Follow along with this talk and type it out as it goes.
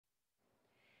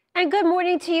And good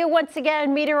morning to you once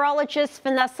again. Meteorologist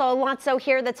Vanessa Alonso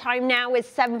here. The time now is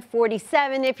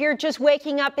 7:47. If you're just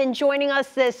waking up and joining us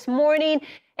this morning,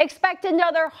 expect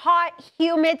another hot,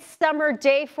 humid summer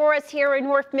day for us here in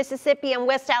North Mississippi and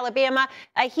West Alabama.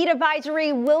 A heat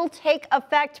advisory will take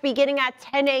effect beginning at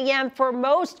 10 a.m. for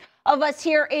most of us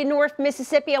here in North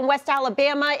Mississippi and West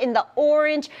Alabama in the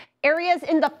orange. Areas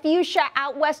in the fuchsia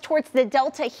out west towards the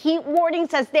Delta heat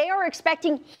warnings as they are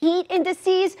expecting heat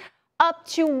indices up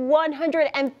to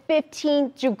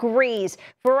 115 degrees.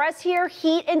 For us here,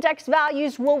 heat index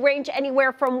values will range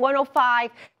anywhere from 105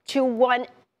 to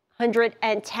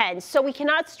 110. So we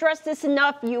cannot stress this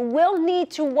enough. You will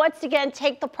need to once again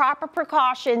take the proper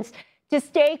precautions to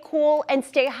stay cool and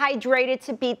stay hydrated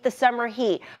to beat the summer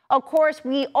heat. Of course,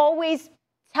 we always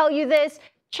tell you this.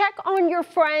 Check on your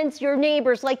friends, your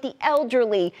neighbors, like the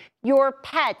elderly, your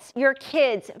pets, your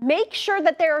kids. Make sure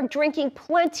that they're drinking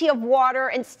plenty of water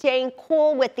and staying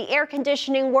cool with the air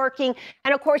conditioning working.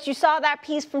 And of course, you saw that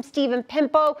piece from Stephen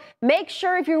Pimpo. Make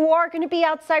sure if you are going to be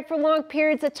outside for long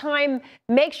periods of time,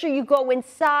 make sure you go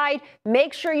inside.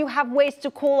 Make sure you have ways to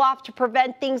cool off to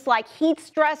prevent things like heat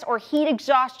stress or heat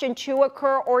exhaustion to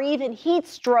occur, or even heat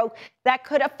stroke that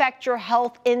could affect your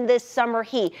health in this summer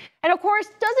heat. And of course,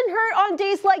 doesn't hurt on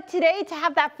days like today to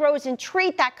have that frozen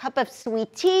treat, that cup of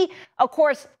sweet tea. Of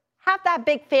course, have that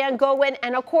big fan going,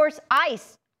 and of course,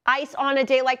 ice. Ice on a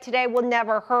day like today will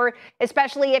never hurt,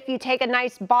 especially if you take a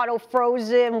nice bottle of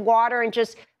frozen water and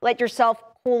just let yourself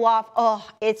cool off. Oh,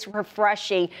 it's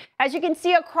refreshing. As you can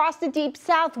see across the deep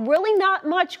south, really not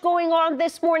much going on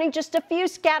this morning, just a few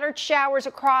scattered showers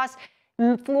across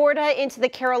Florida into the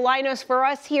Carolinas. For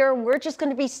us here, we're just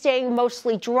going to be staying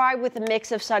mostly dry with a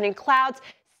mix of sun and clouds.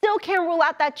 Still can't rule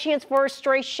out that chance for a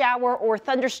stray shower or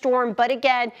thunderstorm, but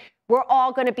again, we're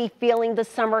all going to be feeling the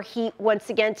summer heat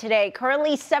once again today.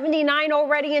 Currently 79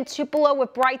 already in Tupelo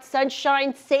with bright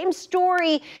sunshine. Same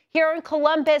story here in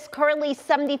Columbus, currently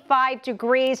 75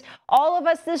 degrees. All of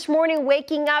us this morning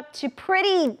waking up to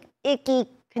pretty icky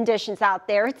conditions out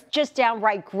there. It's just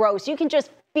downright gross. You can just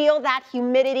feel that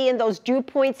humidity and those dew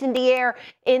points in the air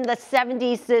in the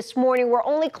 70s this morning. We're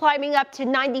only climbing up to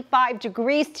 95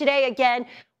 degrees today. Again,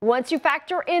 once you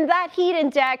factor in that heat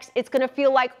index, it's going to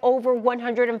feel like over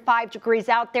 105 degrees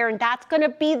out there. And that's going to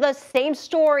be the same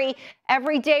story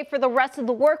every day for the rest of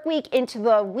the work week into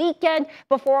the weekend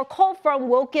before a cold front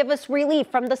will give us relief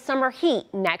from the summer heat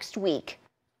next week.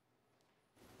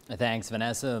 Thanks,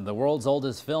 Vanessa. The world's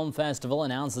oldest film festival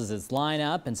announces its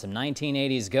lineup, and some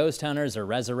 1980s ghost hunters are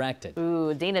resurrected.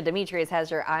 Ooh, Dina Demetrius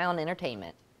has your eye on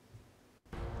entertainment.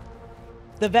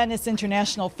 The Venice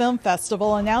International Film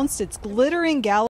Festival announced its glittering gala